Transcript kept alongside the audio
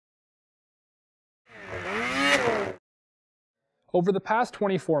Over the past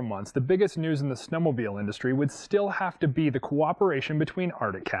 24 months, the biggest news in the snowmobile industry would still have to be the cooperation between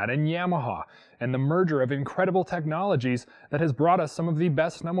Arctic Cat and Yamaha, and the merger of incredible technologies that has brought us some of the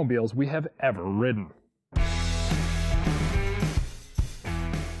best snowmobiles we have ever ridden.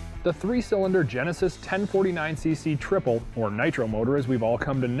 The 3-cylinder Genesis 1049cc triple, or nitro motor as we've all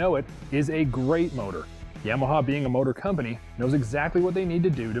come to know it, is a great motor. Yamaha, being a motor company, knows exactly what they need to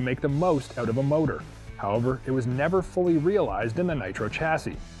do to make the most out of a motor. However, it was never fully realized in the nitro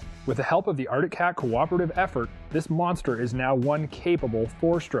chassis. With the help of the Arctic Cat cooperative effort, this monster is now one capable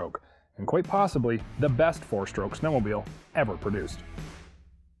 4-stroke, and quite possibly the best 4-stroke snowmobile ever produced.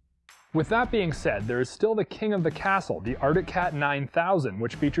 With that being said, there is still the king of the castle, the Arctic Cat 9000,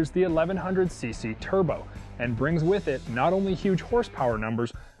 which features the 1100cc turbo, and brings with it not only huge horsepower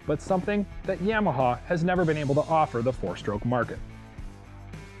numbers, but something that Yamaha has never been able to offer the 4-stroke market.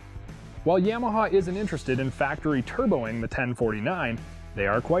 While Yamaha isn't interested in factory turboing the 1049, they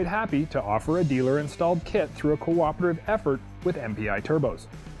are quite happy to offer a dealer-installed kit through a cooperative effort with MPI turbos.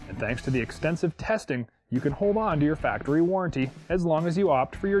 And thanks to the extensive testing, you can hold on to your factory warranty as long as you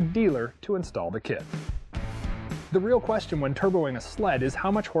opt for your dealer to install the kit. The real question when turboing a sled is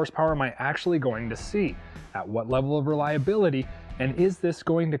how much horsepower am I actually going to see, at what level of reliability, and is this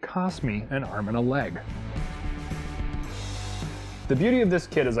going to cost me an arm and a leg? The beauty of this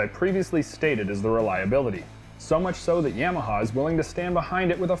kit, as I previously stated, is the reliability. So much so that Yamaha is willing to stand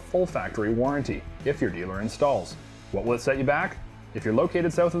behind it with a full factory warranty, if your dealer installs. What will it set you back? If you're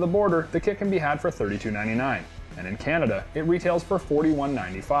located south of the border, the kit can be had for $32.99, and in Canada, it retails for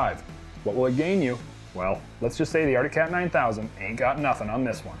 $41.95. What will it gain you? Well, let's just say the Arctic Cat 9000 ain't got nothing on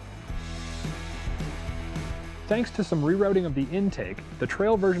this one. Thanks to some rerouting of the intake, the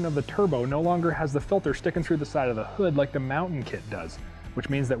trail version of the turbo no longer has the filter sticking through the side of the hood like the mountain kit does, which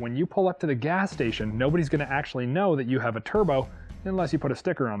means that when you pull up to the gas station, nobody's going to actually know that you have a turbo unless you put a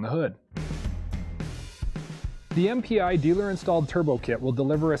sticker on the hood. The MPI dealer-installed turbo kit will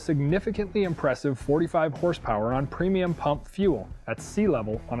deliver a significantly impressive 45 horsepower on premium pump fuel at sea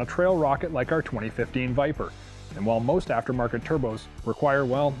level on a trail rocket like our 2015 Viper. And while most aftermarket turbos require,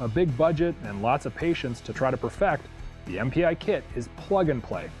 well, a big budget and lots of patience to try to perfect, the MPI kit is plug and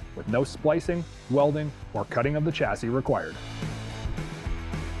play, with no splicing, welding, or cutting of the chassis required.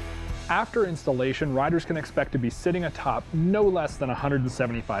 After installation, riders can expect to be sitting atop no less than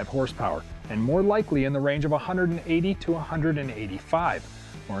 175 horsepower, and more likely in the range of 180 to 185,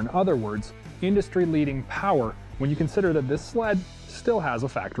 or in other words, industry-leading power when you consider that this sled still has a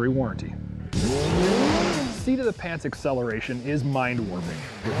factory warranty. Seat-of-the-pants acceleration is mind-warping,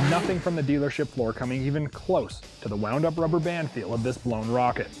 with nothing from the dealership floor coming even close to the wound-up rubber band feel of this blown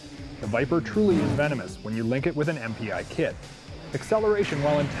rocket. The Viper truly is venomous when you link it with an MPI kit. Acceleration,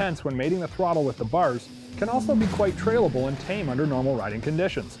 while intense when mating the throttle with the bars, can also be quite trailable and tame under normal riding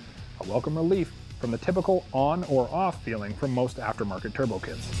conditions, a welcome relief from the typical on or off feeling from most aftermarket turbo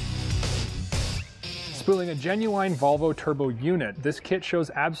kits. Spooling a genuine Volvo turbo unit, this kit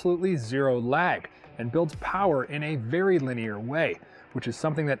shows absolutely zero lag, and builds power in a very linear way, which is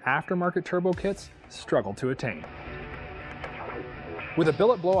something that aftermarket turbo kits struggle to attain. With a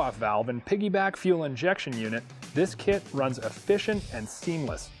billet blow-off valve and piggyback fuel injection unit, this kit runs efficient and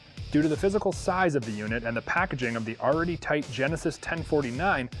seamless. Due to the physical size of the unit and the packaging of the already tight Genesis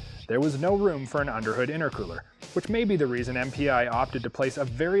 1049, there was no room for an underhood intercooler, which may be the reason MPI opted to place a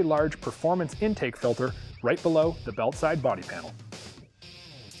very large performance intake filter right below the belt side body panel.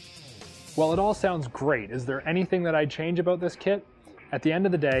 While it all sounds great, is there anything that I'd change about this kit? At the end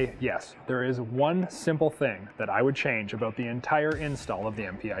of the day, yes, there is one simple thing that I would change about the entire install of the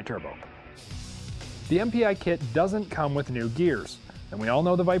MPI Turbo. The MPI kit doesn't come with new gears, and we all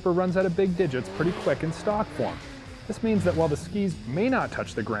know the Viper runs out of big digits pretty quick in stock form. This means that while the skis may not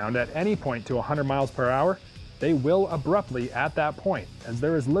touch the ground at any point to 100 miles per hour, they will abruptly at that point, as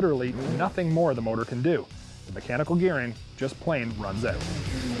there is literally nothing more the motor can do. The mechanical gearing just plain runs out.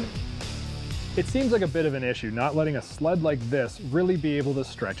 It seems like a bit of an issue not letting a sled like this really be able to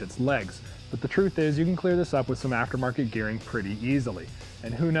stretch its legs, but the truth is you can clear this up with some aftermarket gearing pretty easily.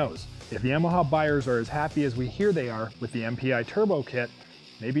 And who knows, if Yamaha buyers are as happy as we hear they are with the MPI Turbo kit,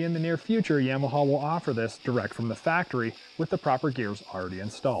 maybe in the near future Yamaha will offer this direct from the factory with the proper gears already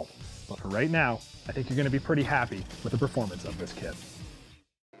installed. But for right now, I think you're going to be pretty happy with the performance of this kit.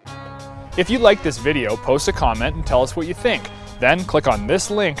 If you liked this video, post a comment and tell us what you think. Then click on this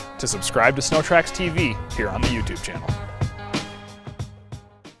link to subscribe to SnowTrax TV here on the YouTube channel.